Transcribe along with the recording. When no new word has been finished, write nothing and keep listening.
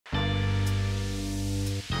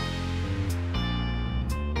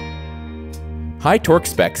High torque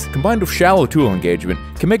specs combined with shallow tool engagement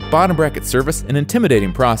can make bottom bracket service an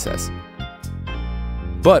intimidating process.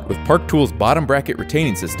 But with Park Tool's bottom bracket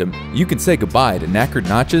retaining system, you can say goodbye to knackered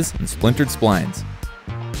notches and splintered splines.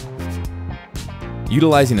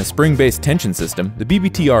 Utilizing a spring-based tension system, the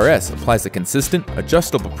BBT-RS applies a consistent,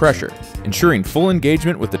 adjustable pressure, ensuring full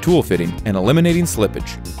engagement with the tool fitting and eliminating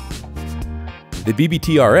slippage. The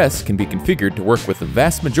BBT-RS can be configured to work with the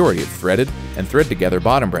vast majority of threaded and thread-together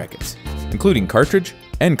bottom brackets, including cartridge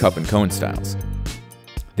and cup and cone styles.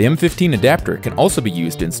 The M15 adapter can also be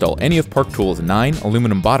used to install any of Park Tool's 9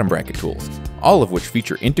 aluminum bottom bracket tools, all of which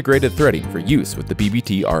feature integrated threading for use with the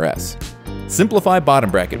BBT-RS. Simplify bottom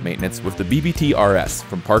bracket maintenance with the BBT-RS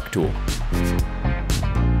from Park Tool.